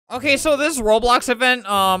Okay, so this Roblox event, the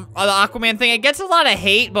Aquaman thing, it gets a lot of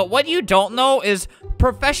hate, but what you don't know is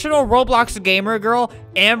professional Roblox gamer girl,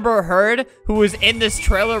 Amber Heard, who is in this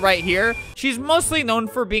trailer right here. She's mostly known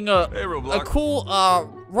for being a cool,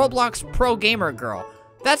 Roblox pro gamer girl.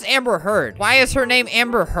 That's Amber Heard. Why is her name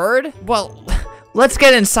Amber Heard? Well, let's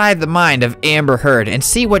get inside the mind of Amber Heard and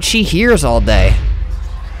see what she hears all day.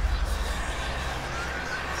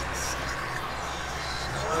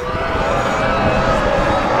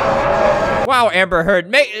 Wow, Amber Heard,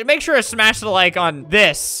 make sure to smash the like on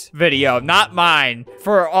this video, not mine,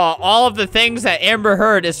 for all of the things that Amber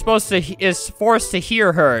Heard is forced to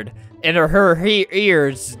hear heard in her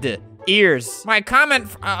ears. My comment,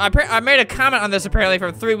 I made a comment on this apparently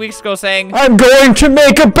from 3 weeks ago saying, I'm going to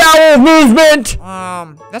make a bowel movement!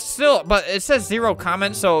 That's still, but it says 0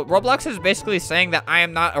 comments, so Roblox is basically saying that I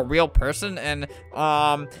am not a real person, and,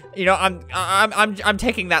 you know, I'm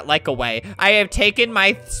taking that like away. I have taken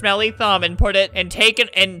my smelly thumb and put it, and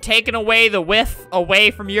taken away the whiff away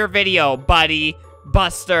from your video, buddy.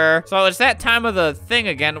 Buster. So it's that time of the thing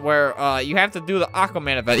again where you have to do the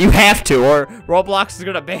Aquaman event. You have to, or Roblox is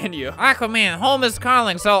gonna ban you. Aquaman, home is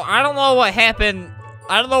calling. So I don't know what happened.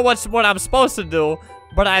 I don't know what I'm supposed to do,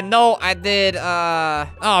 but I know I did, oh,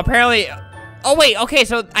 apparently, oh wait, okay,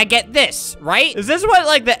 so I get this, right? Is this what,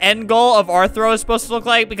 like, the end goal of Arthro is supposed to look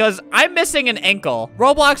like? Because I'm missing an ankle.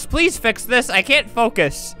 Roblox, please fix this. I can't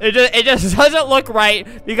focus. It just doesn't look right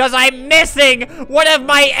because I'm missing one of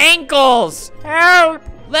my ankles. Help!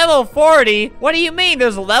 Level 40? What do you mean?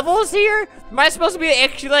 There's levels here? Am I supposed to be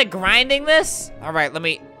actually, like, grinding this? All right, let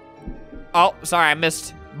me, oh, sorry, I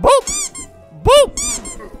missed. Boop! Boop!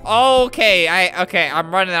 Okay,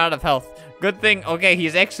 I'm running out of health. Good thing, okay,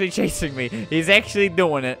 he's actually chasing me. He's actually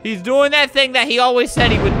doing it. He's doing that thing that he always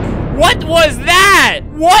said he would. What was that?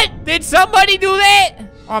 What? Did somebody do that?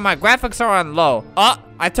 Oh, my graphics are on low. Oh,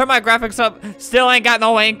 I turned my graphics up. Still ain't got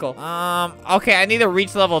no ankle. Okay, I need to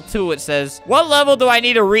reach level 2, it says. What level do I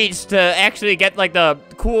need to reach to actually get, like, the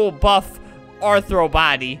cool buff Arthro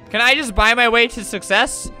body? Can I just buy my way to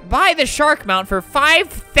success? Buy the shark mount for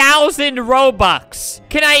 5,000 Robux.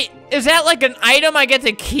 Is that like an item I get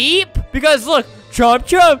to keep? Because look, chomp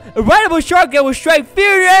chomp, a rideable shark that will strike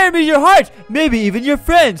fear in your enemies, your hearts, maybe even your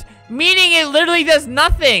friends. Meaning it literally does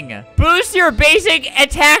nothing. Boost your basic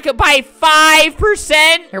attack by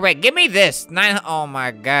 5%. Here, wait, give me this. Oh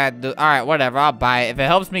my god, dude. All right, whatever, I'll buy it. If it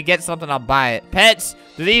helps me get something, I'll buy it. Pets,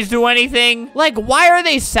 do these do anything? Like, why are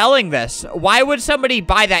they selling this? Why would somebody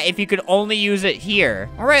buy that if you could only use it here?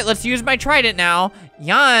 All right, let's use my trident now.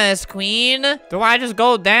 Yes, queen. Do I just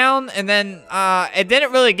go down? And then, it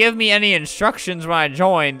didn't really give me any instructions when I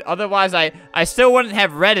joined. Otherwise, I still wouldn't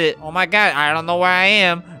have read it. Oh my god, I don't know where I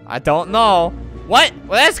am. I don't know. What?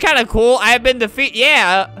 Well, that's kind of cool. I have been defeated.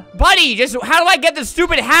 Yeah. Buddy, just how do I get the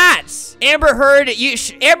stupid hats? Amber Heard,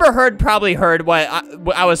 Amber Heard probably heard what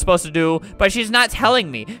I was supposed to do, but she's not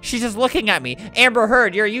telling me. She's just looking at me. Amber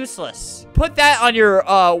Heard, you're useless. Put that on your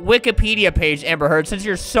Wikipedia page, Amber Heard, since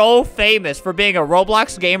you're so famous for being a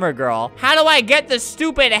Roblox gamer girl. How do I get the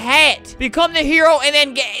stupid hat? Become the hero and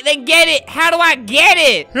then get it. How do I get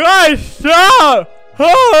it? Guys, stop!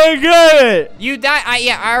 Oh, I got it! You die.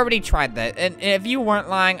 Yeah, I already tried that. And if you weren't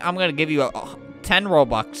lying, I'm gonna give you 10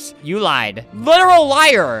 Robux. You lied. Literal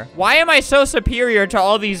liar. Why am I so superior to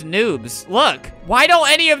all these noobs? Look, why don't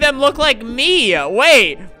any of them look like me?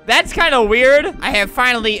 Wait, that's kind of weird. I have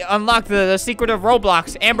finally unlocked the secret of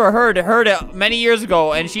Roblox. Amber Heard heard it many years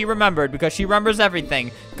ago, and she remembered because she remembers everything,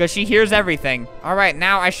 because she hears everything. All right,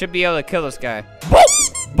 now I should be able to kill this guy. Boop!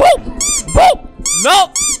 Boop! Boop!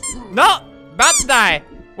 Nope! No! About to die.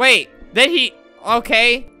 Wait, did he?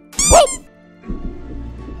 Okay. Boop!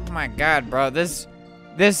 Oh my god, bro. This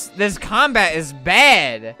combat is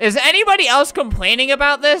bad. Is anybody else complaining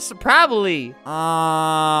about this? Probably.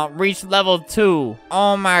 Reach level 2.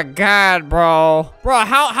 Oh my god, bro. Bro,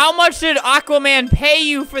 how much did Aquaman pay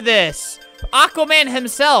you for this? Aquaman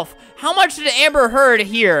himself. How much did Amber Heard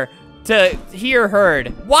hear to hear Heard?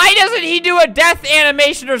 Why doesn't he do a death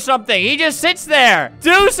animation or something? He just sits there.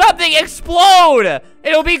 Do something, explode.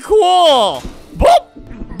 It'll be cool.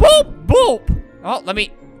 Boop, boop, boop. Oh, let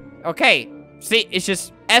me, okay. See, it's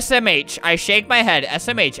just SMH. I shake my head.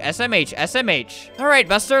 SMH, SMH, SMH. All right,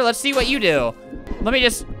 Buster, let's see what you do. Let me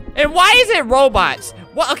just, and why is it robots?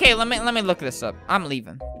 Well, okay, let me look this up. I'm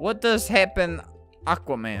leaving. What does happen,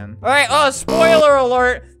 Aquaman? All right, oh, spoiler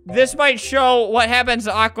alert. This might show what happens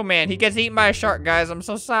to Aquaman. He gets eaten by a shark, guys. I'm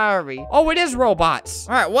so sorry. Oh, it is robots.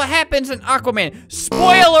 All right, what happens in Aquaman?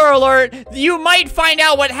 Spoiler alert, you might find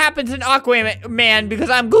out what happens in Aquaman because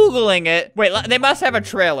I'm Googling it. Wait, they must have a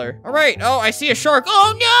trailer. All right, oh, I see a shark.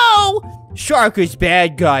 Oh, no! Shark is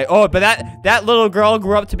bad guy. Oh, but that little girl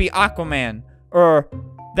grew up to be Aquaman. Or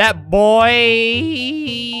that boy.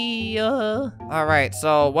 All right,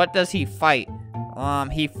 so what does he fight?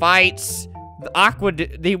 He fights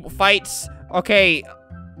he fights. Okay,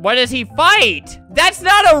 what does he fight? That's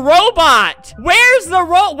not a robot.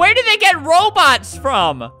 Where did they get robots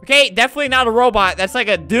from? Okay, definitely not a robot. That's like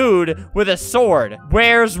a dude with a sword.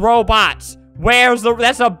 Where's robots?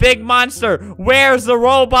 That's a big monster. Where's the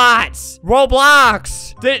robots?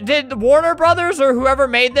 Roblox. Did Warner Brothers or whoever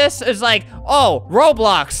made this is like, oh,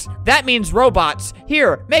 Roblox. That means robots.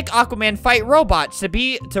 Here, make Aquaman fight robots to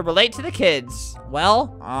relate to the kids.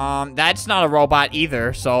 Well, that's not a robot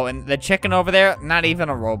either. So, and the chicken over there, not even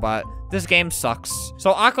a robot. This game sucks.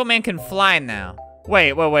 So Aquaman can fly now.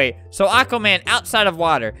 Wait. So Aquaman outside of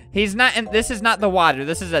water. He's not in, this is not the water.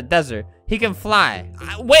 This is a desert. He can fly.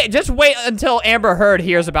 Just wait until Amber Heard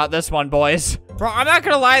hears about this one, boys. Bro, I'm not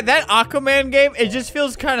gonna lie, that Aquaman game, it just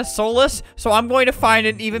feels kind of soulless, so I'm going to find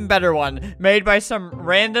an even better one, made by some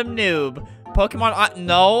random noob. Pokemon,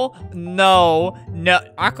 no.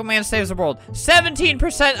 Aquaman saves the world.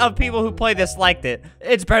 17% of people who play this liked it.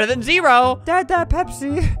 It's better than 0. Dad,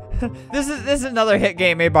 Pepsi. This is another hit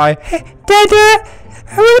game made by Dad,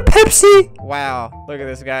 I want a Pepsi. Wow, look at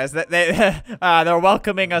this, guys. They're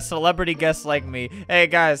welcoming a celebrity guest like me. Hey,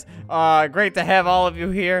 guys, great to have all of you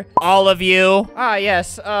here. All of you.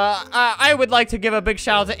 Yes, I would like to give a big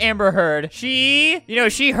shout out to Amber Heard. She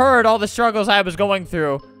heard all the struggles I was going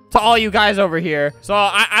through. To all you guys over here. So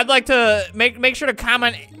I'd like to make sure to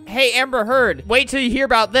comment, hey, Amber Heard, wait till you hear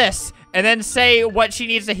about this. And then say what she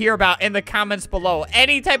needs to hear about in the comments below.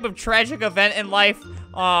 Any type of tragic event in life.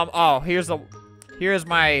 Oh, here's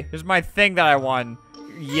my thing that I won.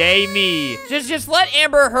 Yay me. Just let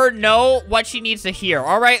Amber Heard know what she needs to hear.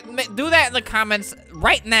 All right, do that in the comments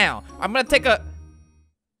right now. I'm gonna take a...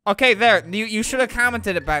 Okay, there. You should have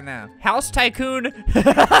commented it by now. House Tycoon,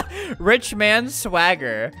 rich man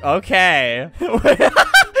swagger. Okay.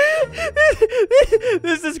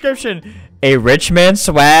 This description. A rich man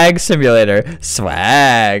swag simulator.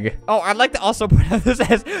 Swag. Oh, I'd like to also point out this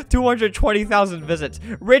has 220,000 visits.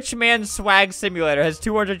 Rich man swag simulator has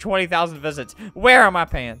 220,000 visits. Where are my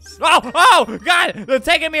pants? Oh, God, they're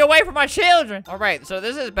taking me away from my children. All right, so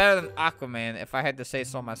this is better than Aquaman, if I had to say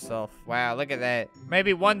so myself. Wow, look at that.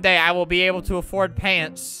 Maybe one day I will be able to afford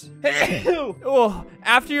pants. Oh,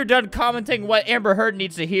 after you're done commenting what Amber Heard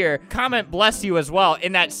needs to hear, comment bless you as well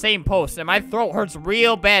in that same post. And my throat hurts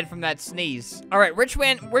real bad from that sneeze. All right, rich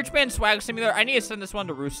man swag simulator. I need to send this one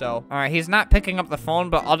to Russo. All right, he's not picking up the phone,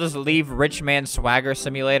 but I'll just leave rich man swagger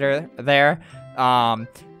simulator there.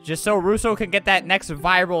 Just so Russo can get that next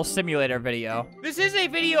viral simulator video. This is a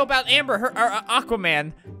video about Amber Heard, or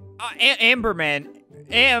Aquaman,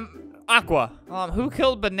 Aqua. Who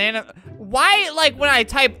killed Banana? Why, like, when I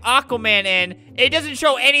type Aquaman in, it doesn't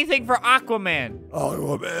show anything for Aquaman?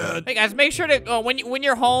 Aquaman. Hey guys, make sure to when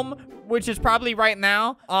you're home, which is probably right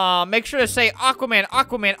now, make sure to say Aquaman,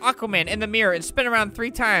 Aquaman, Aquaman in the mirror and spin around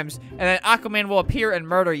 3 times, and then Aquaman will appear and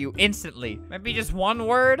murder you instantly. Maybe just one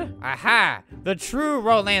word? Aha! The true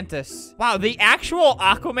Rolantis. Wow, the actual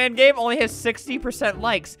Aquaman game only has 60%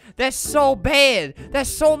 likes. That's so bad. That's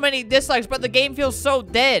so many dislikes, but the game feels so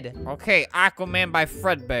dead. Okay, Aquaman by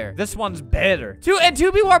Fredbear. This one's better. Two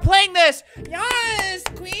people are playing this. Yes,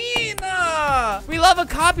 Queen. We love a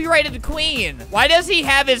copyrighted queen. Why does he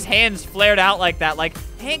have his hands flared out like that? Like,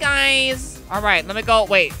 hey guys. All right, let me go.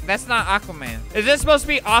 Wait, that's not Aquaman. Is this supposed to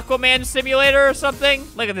be Aquaman simulator or something?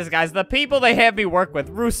 Look at this, guys. The people they have me work with.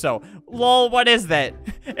 Russo. Lol, what is that?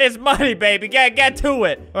 It's money, baby. Get to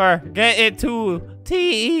it. Or get it to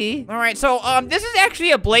T. All right, so this is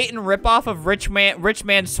actually a blatant ripoff of Rich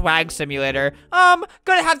Man Swag Simulator.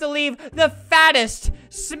 Gonna have to leave the fattest,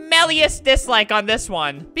 smelliest dislike on this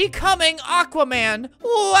one. Becoming Aquaman.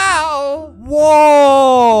 Wow.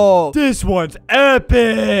 Whoa. This one's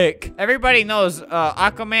epic. Everybody knows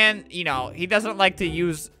Aquaman, you know, he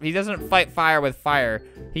doesn't fight fire with fire.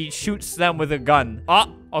 He shoots them with a gun.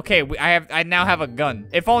 Oh, okay, I now have a gun.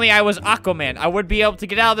 If only I was Aquaman, I would be able to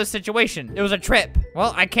get out of this situation. It was a trip.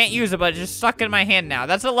 Well, I can't use it, but it's just stuck in my hand now.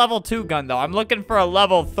 That's a level 2 gun, though. I'm looking for a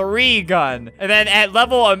level 3 gun. And then at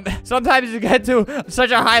level, sometimes you get to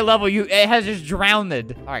such a high level, it has just drowned.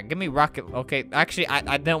 All right, give me rocket. Okay, actually,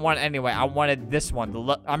 I didn't want it anyway. I wanted this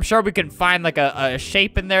one. I'm sure we can find like a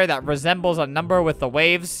shape in there that resembles a number with the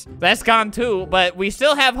waves. That's gone too, but we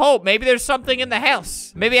still have hope. Maybe there's something in the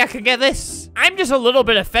house. Maybe I can get this. I'm just a little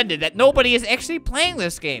bit offended that nobody is actually playing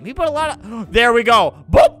this game. He put a lot of... There we go.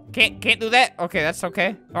 Boop! Can't do that? Okay, that's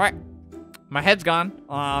okay. All right. My head's gone.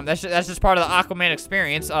 That's just part of the Aquaman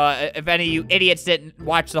experience. If any of you idiots didn't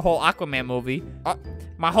watch the whole Aquaman movie.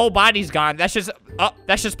 My whole body's gone. That's just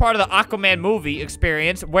part of the Aquaman movie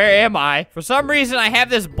experience. Where am I? For some reason, I have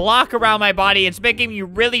this block around my body. It's making me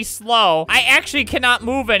really slow. I actually cannot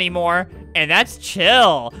move anymore. And that's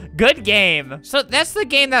chill. Good game. So that's the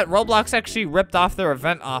game that Roblox actually ripped off their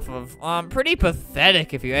event off of. Pretty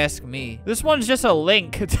pathetic if you ask me. This one's just a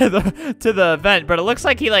link to the event, but it looks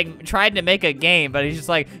like he like tried to make a game, but he's just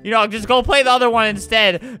like, you know, just go play the other one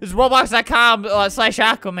instead. It's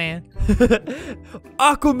roblox.com/Aquaman.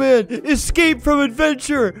 Aquaman, escape from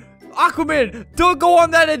adventure. Aquaman, don't go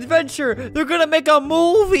on that adventure. They're gonna make a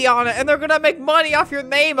movie on it, and they're gonna make money off your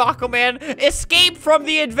name, Aquaman. Escape from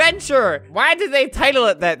the adventure. Why did they title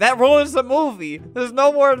it that? That ruins the movie. There's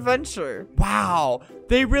no more adventure. Wow,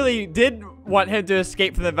 they really did want him to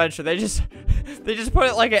escape from the adventure. They just put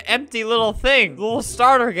it like an empty little thing, little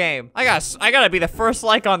starter game. I gotta be the first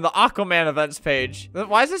like on the Aquaman events page.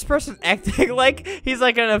 Why is this person acting like he's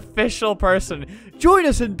like an official person? Join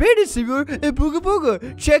us in Bandit Simulator and Booga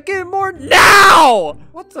Booga. Check in more now.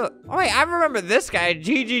 What the? Oh wait, I remember this guy,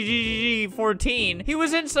 GGGG14. He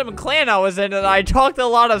was in some clan I was in, and I talked a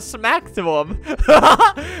lot of smack to him.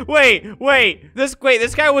 wait. This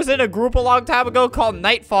guy was in a group a long time ago called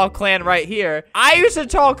Nightfall Clan right here. I used to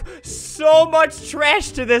talk so much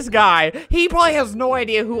trash to this guy. He probably has no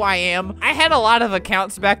idea who I am. I had a lot of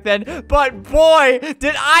accounts back then, but boy,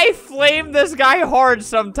 did I flame this guy hard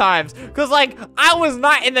sometimes. Cause like I was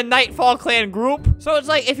not in the Nightfall Clan group, so it's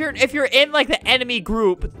like if you're in like the enemy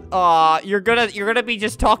group, you're gonna be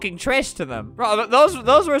just talking trash to them. Bro,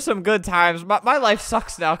 those were some good times. My life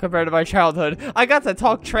sucks now compared to my childhood. I got to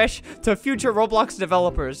talk trash to future Roblox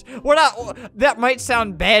developers. That might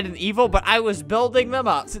sound bad and evil, but I was building them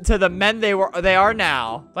up to the men they are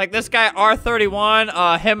now. Like this guy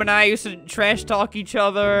R31, him and I used to trash talk each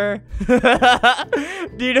other.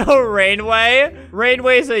 Do you know Rainway?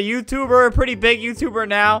 Rainway's a YouTuber, a pretty big YouTuber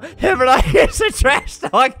now. Him and I used to trash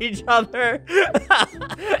talk each other.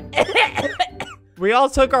 We all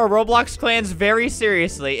took our Roblox clans very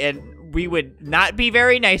seriously, and we would not be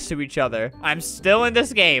very nice to each other. I'm still in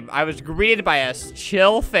this game. I was greeted by a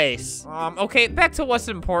chill face. Okay, back to what's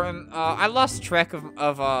important. I lost track of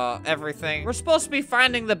everything. We're supposed to be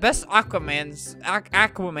finding the best Aquaman's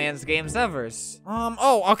games ever.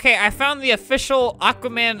 Oh, okay, I found the official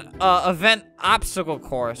Aquaman event obstacle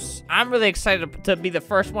course. I'm really excited to be the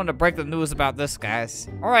first one to break the news about this, guys.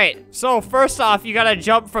 All right, so first off, you gotta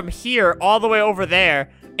jump from here all the way over there.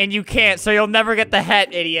 And you can't, so you'll never get the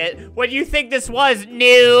hat, idiot. What do you think this was,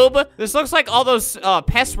 noob? This looks like all those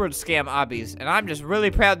password scam obbies, and I'm just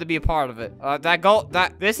really proud to be a part of it.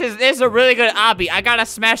 This is a really good obby. I gotta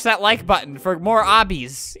smash that like button for more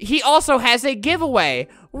obbies. He also has a giveaway.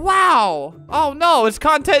 Wow. Oh no, it's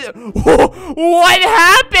content. What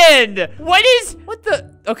happened? What the?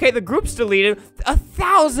 Okay, the group's deleted.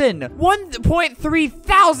 1.3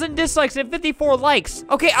 thousand dislikes and 54 likes.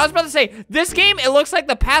 Okay, I was about to say, this game, it looks like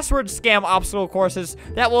the password scam obstacle courses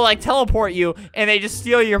that will like teleport you and they just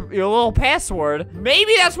steal your little password.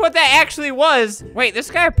 Maybe that's what that actually was. Wait, this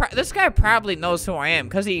guy probably knows who I am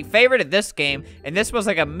because he favorited this game, and this was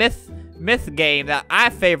like a myth game that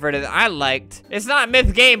I favorited, I liked. It's not a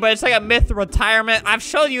myth game, but it's like a myth retirement. I've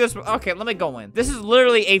shown you this. Okay, let me go in. This is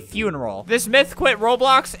literally a funeral. This myth quit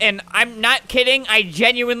Roblox, and I'm not kidding. I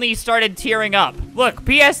genuinely started tearing up. Look,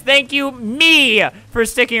 P.S. thank you, me, for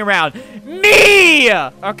sticking around. Me!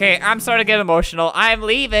 Okay, I'm starting to get emotional. I'm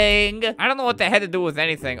leaving. I don't know what that had to do with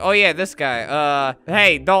anything. Oh yeah, this guy.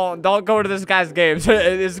 Hey, don't go to this guy's games.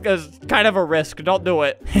 It's kind of a risk. Don't do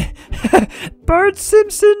it. Bart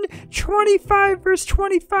Simpson, 25 versus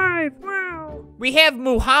 25. Wow. We have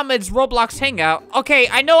Muhammad's Roblox Hangout. Okay,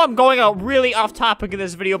 I know I'm going out really off topic in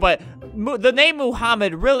this video, but the name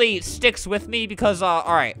Muhammad really sticks with me because, all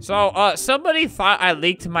right. So, somebody thought I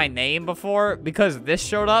leaked my name before because this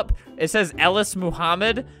showed up. It says Ellis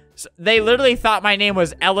Muhammad. They literally thought my name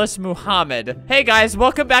was Ellis Muhammad. Hey guys,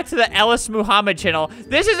 welcome back to the Ellis Muhammad channel.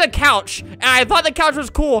 This is a couch, and I thought the couch was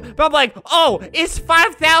cool, but I'm like, oh, it's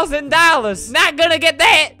 $5,000. Not gonna get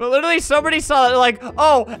that. But literally somebody saw it like,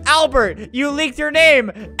 oh, Albert, you leaked your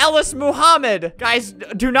name, Ellis Muhammad. Guys,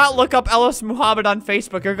 do not look up Ellis Muhammad on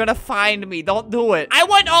Facebook. You're gonna find me. Don't do it. I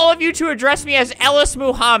want all of you to address me as Ellis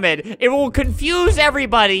Muhammad. It will confuse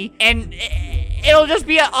everybody, and it'll just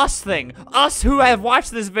be a us thing. Us who have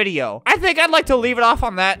watched this video. I think I'd like to leave it off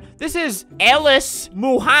on that. This is Ellis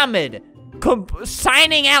Muhammad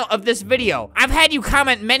signing out of this video. I've had you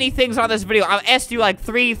comment many things on this video. I've asked you like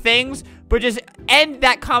 3 things, but just end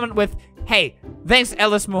that comment with, hey, thanks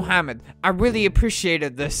Ellis Muhammad. I really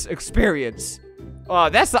appreciated this experience. Oh,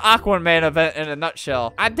 that's the Aquaman event in a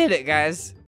nutshell. I did it, guys.